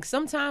understand. Like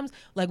sometimes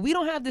like we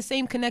don't have the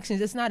same connections.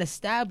 It's not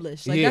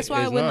established. Like that's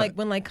why when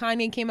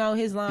Kanye came out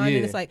his line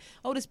and it's like,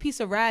 oh, this piece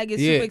of rag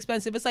is super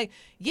expensive. It's like,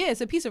 yeah,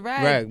 it's a piece of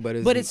rag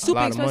but it's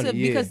super expensive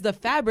because the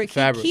fabric.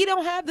 He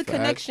don't have the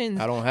connections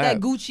that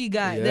Gucci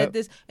got.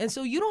 And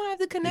so you don't have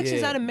the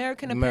connections that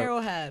American Apparel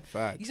have.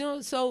 Facts. You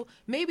know, so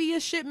maybe your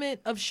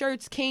shipment of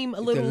shirts came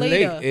a little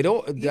later. You know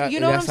what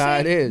I'm saying? How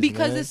it is,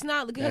 because it's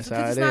not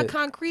it's not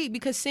concrete.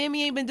 Because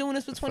Sammy ain't been doing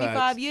this for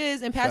 25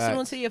 years and passed it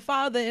on to your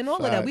father and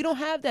all of that. We don't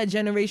have that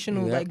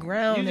generational like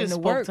ground and the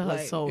work. To her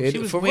soul. She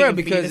was for real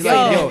because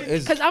like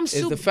it's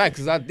the fact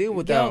because I deal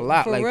with that a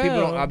lot. Like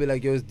people don't. I'll be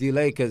like, yo, it's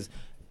delayed because.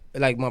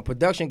 Like my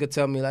production could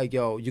tell me like,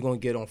 yo, you're gonna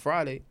get on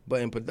Friday,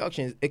 but in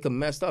production it could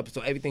mess up, so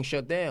everything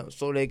shut down.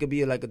 So there could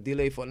be like a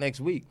delay for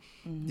next week.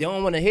 They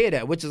don't want to hear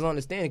that, which is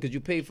understanding because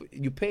you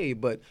pay,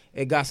 but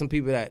it got some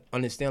people that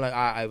understand like, all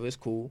right, it's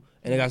cool,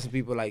 and it got some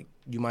people like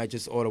you might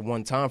just order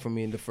one time from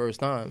me in the first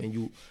time,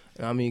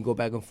 and go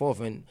back and forth,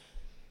 and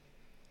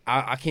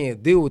I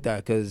can't deal with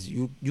that because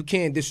you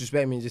can't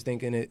disrespect me just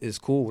thinking it's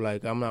cool.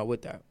 Like I'm not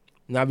with that.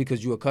 not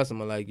because you a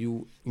customer. Like,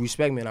 you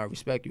respect me and I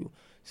respect you.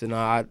 So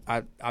now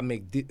I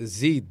make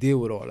Z deal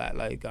with all that.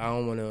 Like, I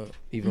don't want to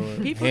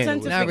even people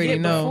tend to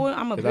forget before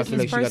I'm a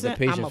business person,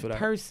 I'm a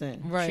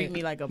person. Right. Treat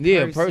me like a person.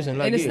 Yeah, person.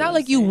 Like, and it's not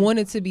like you want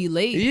it to be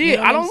late. Yeah, you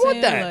know I don't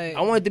want that. Like,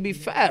 I want it to be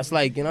fast.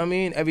 Like, you know what I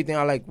mean? Everything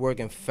I like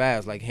working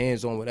fast, like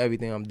hands-on with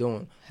everything I'm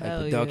doing.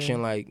 Like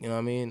production, like, you know what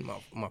I mean?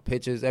 My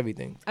pictures,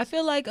 everything. I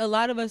feel like a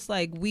lot of us,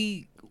 like,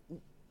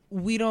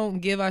 we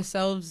don't give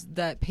ourselves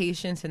that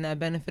patience and that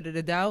benefit of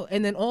the doubt.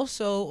 And then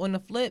also on the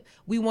flip,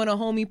 we want a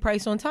homie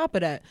price on top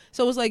of that.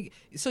 So it's like,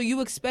 so you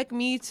expect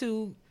me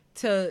to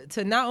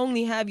not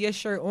only have your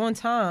shirt on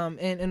time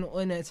and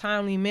in a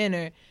timely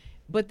manner,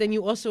 but then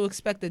you also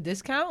expect a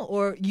discount?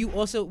 Or you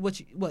also,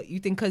 what you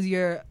think because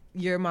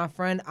you're my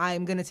friend,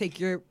 I'm going to take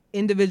your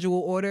individual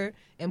order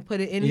and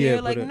put it in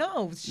here? Like,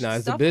 no, it's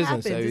a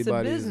business. It's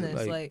a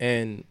business. Like,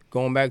 and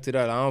going back to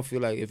that, I don't feel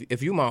like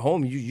if you my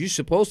homie, you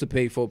supposed to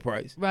pay full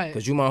price. Right.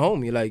 Because you my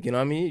homie. Like, you know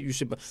what I mean? You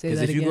should.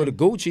 Because if you go to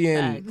Gucci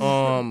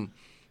and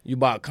you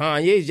buy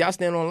Kanye, y'all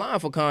stand online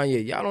for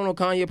Kanye. Y'all don't know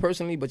Kanye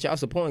personally, but y'all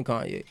supporting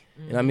Kanye.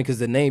 You know what I mean? Because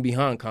the name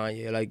behind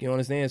Kanye. Like, you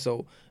understand?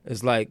 So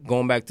it's like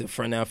going back to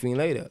friend now, fiend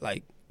later.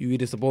 Like, you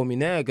either support me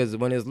now because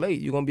when it's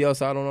late, you're going to be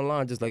outside on the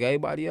line just like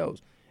everybody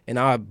else. And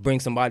I'll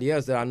bring somebody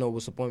else that I know will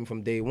support me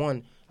from day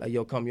one. Like,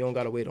 yo, come, you don't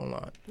got to wait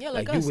online. Yeah,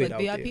 like us, like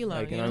VIP line.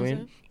 Like, you know what I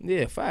mean?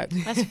 Yeah, facts.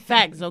 That's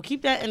facts, though.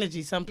 Keep that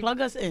energy, son.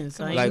 Plug us in,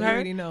 son. Like, you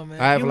already know,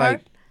 man. I have,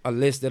 like, a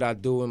list that I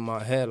do in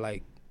my head,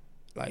 like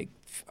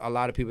a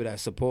lot of people that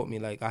support me.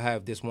 Like, I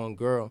have this one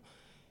girl,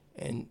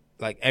 and,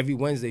 like, every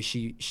Wednesday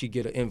she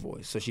get an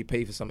invoice. So she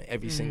pays for something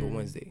every single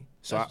Wednesday.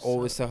 So I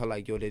always tell her,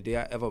 like, yo, the day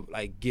I ever,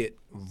 like, get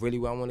really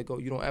where I want to go,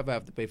 you don't ever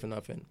have to pay for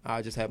nothing.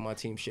 I just have my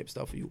team ship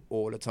stuff for you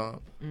all the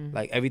time.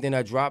 Like, everything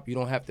that drop, you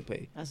don't have to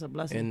pay. That's a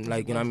blessing. And,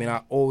 like, you know what I mean?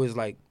 I always,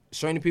 like,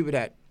 certain people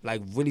that,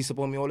 like, really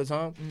support me all the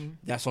time,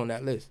 that's on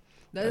that list.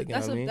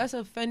 That's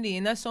a Fendi,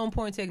 and that's so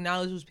important to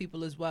acknowledge those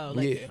people as well.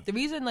 Like, the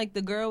reason, like,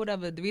 the girl,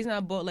 whatever, the reason I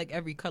bought, like,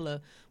 every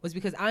color was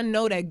because I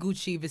know that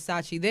Gucci,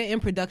 Versace, they're in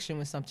production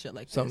with some shit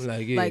like this. Something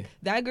like, like,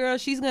 that girl,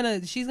 she's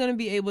gonna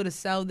be able to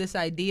sell this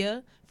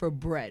idea for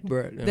bread.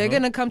 They're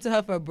gonna come to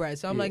her for bread.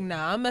 So I'm like,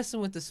 nah, I'm messing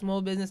with the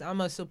small business. I'm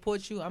gonna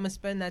support you. I'm gonna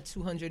spend that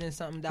 $200 and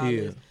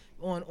something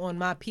on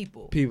my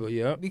people.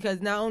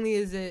 Because not only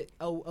is it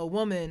a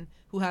woman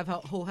who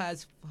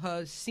has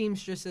her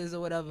seamstresses or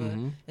whatever,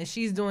 and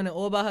she's doing it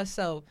all by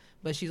herself,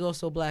 but she's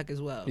also black as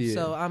well.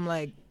 So I'm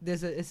like,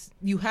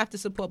 you have to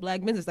support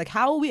black business. Like,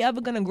 how are we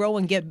ever gonna grow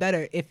and get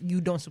better if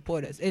you don't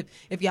support us?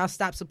 If y'all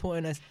stop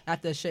supporting us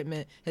after a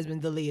shipment has been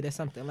delayed or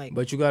something like.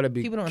 But you gotta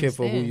be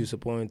careful who you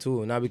supporting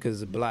too, not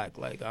because it's black.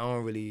 Like, I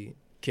don't really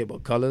care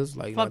about colors.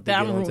 Like, fuck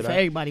that. I'm rooting for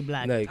everybody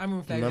black. Like, I'm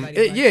rooting for everybody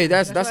black. Yeah,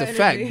 that's a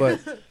fact. But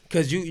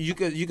because you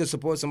could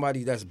support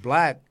somebody that's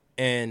black,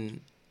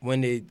 and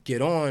when they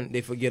get on,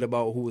 they forget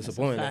about who is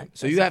supporting them.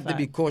 So you have to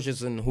be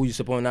cautious in who you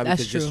supporting, not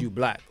because just you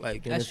black.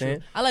 Like, you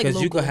understand? I like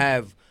because you could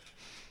have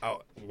a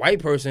white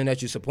person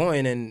that you're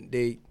supporting, and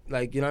they,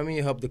 like, you know what I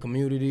mean, help the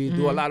community,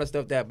 do a lot of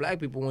stuff that black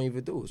people won't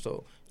even do.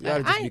 So you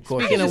gotta just be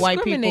cautious. Speaking of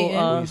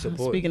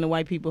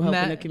white people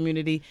helping the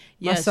community,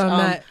 yes,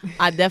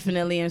 I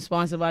definitely am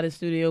sponsored by the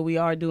studio. We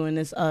are doing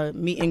this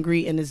meet and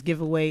greet and this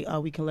giveaway.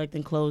 We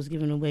collecting clothes,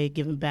 giving away,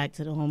 giving back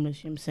to the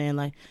homeless. You know what I'm saying?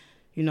 Like,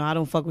 you know, I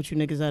don't fuck with you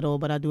niggas at all,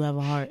 but I do have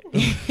a heart.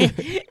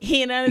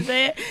 You know what I'm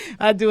saying?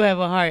 I do have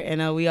a heart,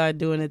 and we are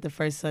doing it the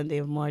first Sunday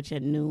of March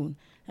at noon.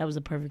 That was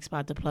a perfect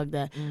spot to plug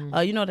that.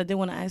 You know, that they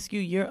want to ask you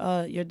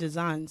your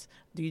designs.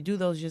 Do you do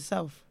those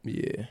yourself?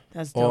 Yeah,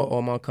 that's dope.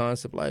 All my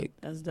concept, like,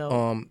 that's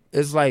dope.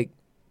 It's like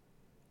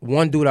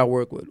one dude I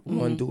work with,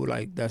 one dude,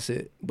 like, that's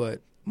it. But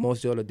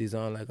most of the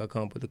design, like, I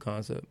come up with the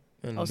concept.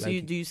 And so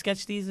do you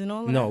sketch these and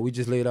all of that? No, we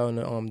just laid out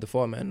in the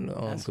format in the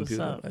computer. What's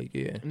up. Like,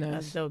 yeah.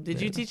 That's dope.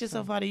 Did you teach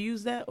yourself how to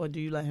use that, or do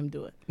you let him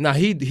do it? Nah,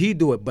 he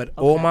do it, but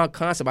all my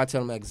concept, I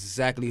tell him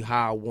exactly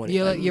how I want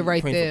it. You're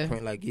right print there. For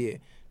print, like,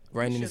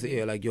 right in his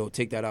ear, like, yo,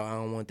 take that out. I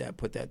don't want that.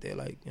 Put that there,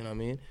 like, you know what I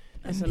mean?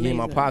 That's amazing. He in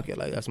my pocket,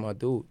 like, that's my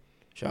dude.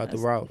 Shout out to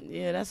Ralph.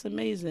 Yeah, that's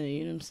amazing.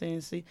 You know what I'm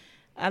saying? See,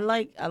 I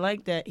like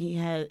that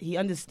he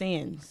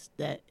understands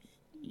that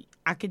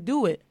I could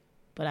do it,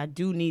 but I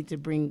do need to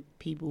bring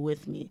people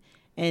with me.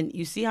 And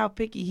you see how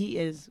picky he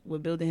is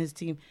with building his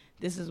team.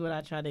 This is what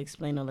I try to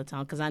explain all the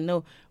time, because I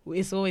know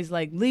it's always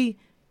like, Lee,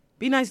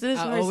 be nice to this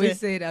person. I always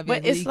say that,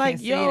 but it's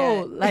like,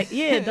 yo, like,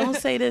 don't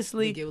say this,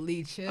 Lee.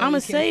 I'm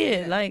gonna say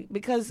it, like,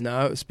 because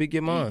speak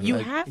your mind. You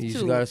like, have to. You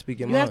just gotta speak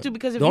your mind. You have to,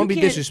 because if don't you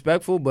be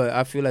disrespectful, but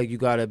I feel like you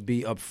gotta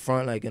be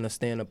upfront, like, and a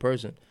stand-up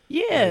person.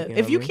 Yeah, like,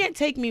 if you can't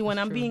take me when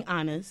I'm being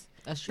honest,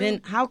 that's true.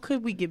 Then how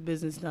could we get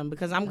business done?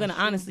 Because I'm gonna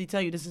honestly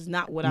tell you, this is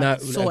not what I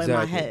saw in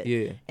my head.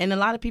 Yeah. And a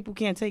lot of people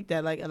can't take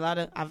that. Like,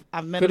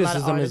 I've met criticism a lot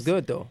of artists. is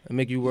good though. It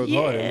make you work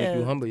hard. It make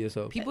you humble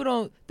yourself. People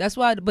don't. That's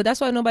why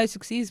nobody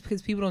succeeds,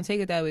 because people don't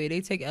take it that way.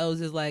 They take L's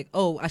as like,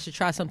 oh, I should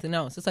try something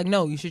else. It's like,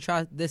 no, you should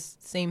try this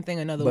same thing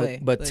another way.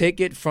 But take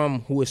it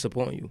from who is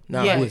supporting you,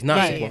 not who is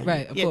not supporting you.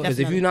 Right. Of course. Because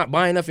if you're not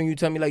buying nothing, you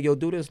tell me like, yo,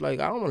 do this. Like,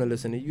 I don't want to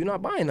listen to you. You're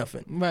not buying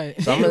nothing.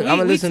 Right. So I'm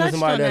gonna listen to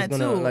somebody that's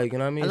gonna, like, you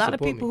know what I mean. A lot of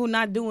people who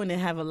not doing it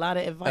have a lot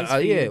lot of advice. For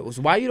you. Yeah.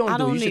 So why you don't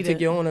do it? You should take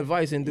your own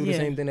advice and do the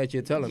same thing that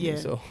you're telling me.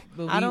 So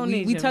but I don't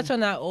need. We touch on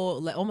that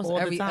almost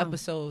every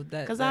episode.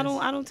 Because I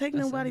don't take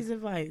nobody's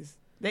advice.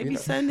 They be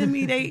sending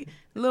me they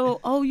little.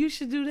 Oh, you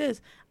should do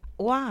this.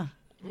 Why?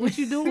 What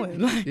you doing?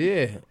 Like,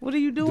 what are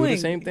you doing? Do the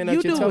same thing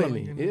that you're telling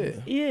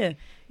me. Yeah.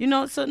 You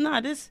know. So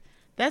this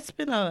has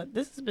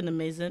been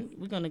amazing.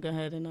 We're gonna go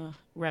ahead and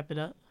wrap it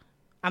up.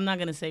 I'm not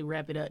gonna say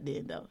wrap it up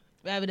then though.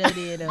 Wrap it up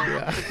then though.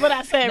 But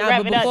I said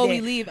wrap it up. Before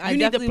we leave, I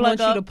definitely want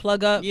you to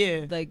plug up.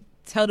 Yeah. Like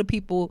tell the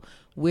people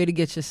where to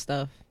get your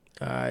stuff.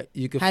 All right.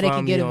 You can how they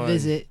can get a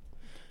visit.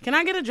 Can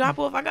I get a drop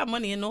off? I got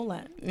money and all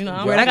that. You know,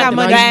 I got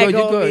money. You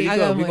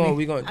good.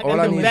 We going. All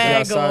I need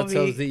is y'all size.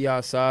 Tell Z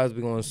y'all size.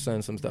 We gonna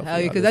send some stuff. Hell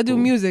yeah, because I do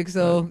music,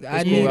 so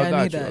I need that.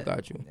 I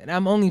got you. And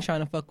I'm only trying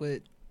to fuck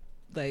with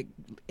like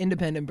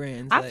independent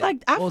brands.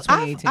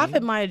 I've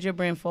admired your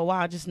brand for a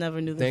while. I just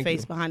never knew the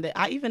face behind it.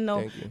 I even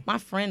know my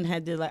friend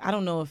did like, I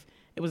don't know if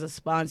it was a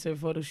sponsored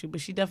photo shoot, but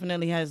she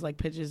definitely has like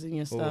pictures in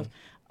your stuff.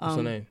 What's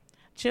her name?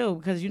 Chill,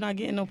 because you're not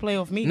getting no play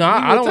off me. No,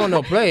 I don't want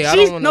no play.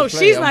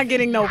 She's not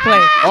getting no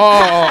play.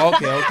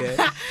 Okay.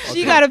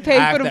 She got to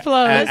pay for the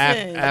plug.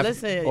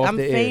 Listen, I'm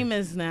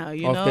famous now,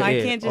 you know.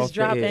 I can't just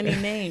drop any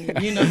name,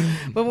 you know.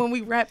 But when we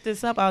wrap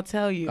this up, I'll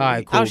tell you. All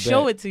right, cool, I'll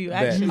show it to you,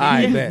 actually. All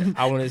right, bet.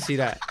 I want to see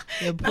that.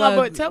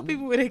 But tell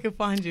people where they can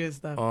find you and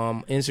stuff.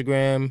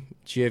 Instagram,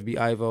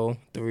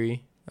 GFBIvo3.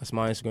 That's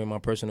my Instagram, my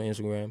personal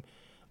Instagram.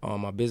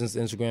 My business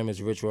Instagram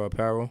is Ritual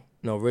Apparel.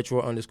 No,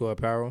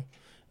 Ritual_Apparel.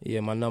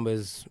 Yeah, my number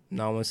is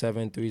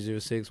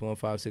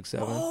 917-306-1567.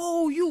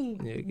 Oh, you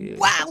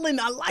wildin'.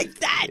 I like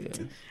that.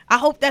 Yeah. I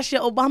hope that's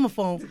your Obama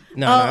phone.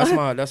 No,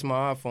 that's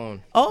my iPhone.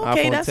 Oh,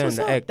 okay, iPhone that's 10, what's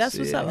up. X, that's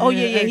what's up. Oh,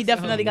 yeah, he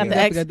definitely got the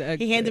X.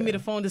 He handed me the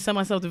phone to send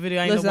myself the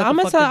video. Listen, I'm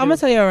going to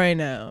tell y'all right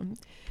now,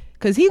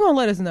 because he going to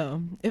let us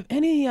know. If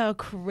any of y'all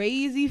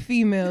crazy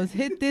females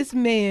hit this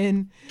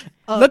man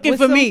looking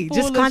for me,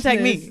 just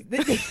contact me.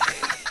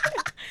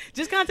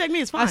 Just contact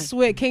me. It's fine. I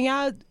swear. Can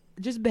y'all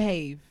just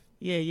behave?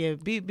 Yeah.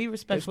 Be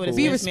respectful. Cool.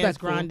 Be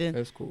respectful.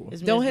 That's cool.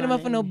 Don't hit him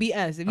up for no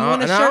BS. If you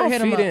want a shirt, hit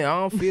him up. I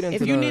don't feed into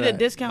if you need a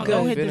discount,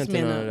 don't hit this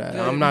man up.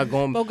 I'm not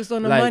going focused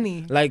on the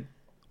money. Like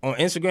on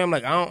Instagram,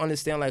 like I don't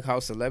understand like how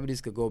celebrities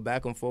could go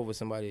back and forth with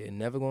somebody and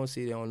never gonna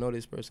see. They don't know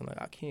this person.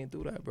 Like I can't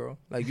do that, bro.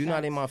 Like you're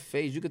not in my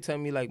face. You could tell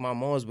me like my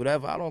mom's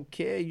whatever. I don't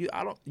care. You're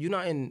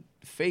not in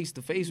face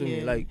to face with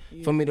me. Like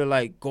for me to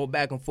like go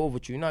back and forth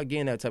with you, you're not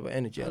getting that type of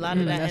energy. A lot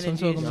of that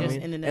energy is just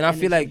internet. And I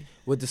feel like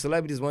with the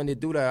celebrities when they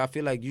do that, I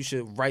feel like you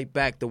should write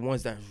back the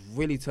ones that's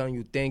really telling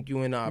you thank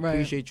you and I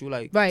appreciate you.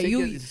 Like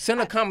send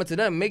a comment to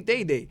them, make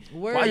their day.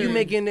 Why you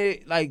making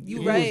it like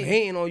you was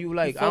hating on you?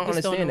 Like I don't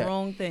understand that.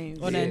 Wrong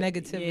things. On that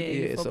negativity.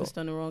 Yeah, focused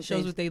on the wrong things.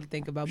 Shows what they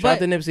think about. Shout out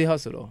to Nipsey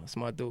Hussle though. That's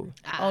my dude.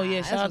 Oh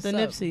yeah, shout out to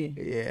Nipsey.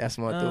 Yeah, that's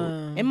my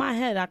dude. In my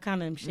head, I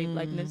kind of am shaped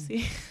like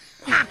Nipsey.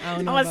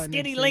 I'm a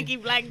skinny, lanky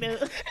black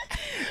dude.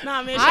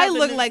 Nah, man, I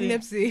look like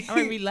Nipsey. I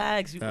mean,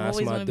 relax. You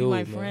always want to be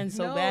my friend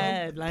so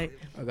bad. Like,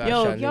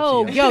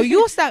 yo,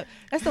 you stop.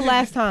 That's the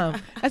last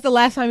time. That's the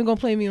last time you're gonna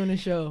play me on the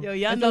show. Yo,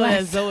 y'all know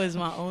that Zoe is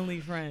my only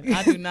friend.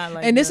 I do not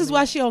like. And this is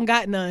why she don't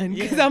got none,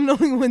 because I'm the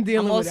only one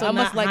dealing with it. I'm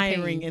also not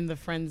hiring in the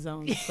friend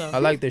zone. So I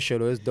like this show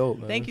though. It's dope,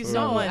 man. Thank you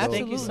so much.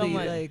 Thank you so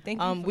much.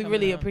 We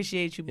really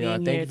appreciate you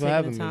being here,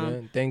 taking the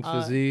time. Thanks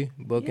for Z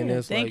booking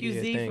this. Thank you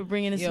Z for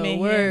bringing this man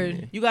here.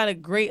 You got a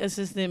great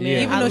assistant,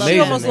 man. Even though she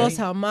almost lost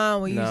her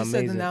mind when you just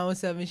said the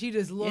 917, she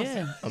just lost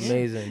it.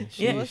 Amazing.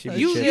 You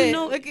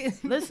know,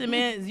 listen,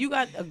 man, you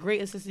got a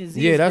great assistant.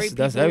 Yeah,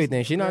 that's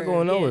everything. She not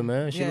going nowhere,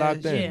 man. She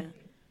locked in.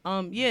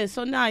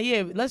 So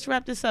let's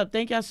wrap this up.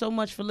 Thank y'all so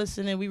much for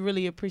listening. We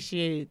really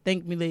appreciate it.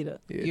 Thank me later.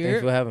 Yeah,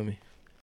 thanks for having me.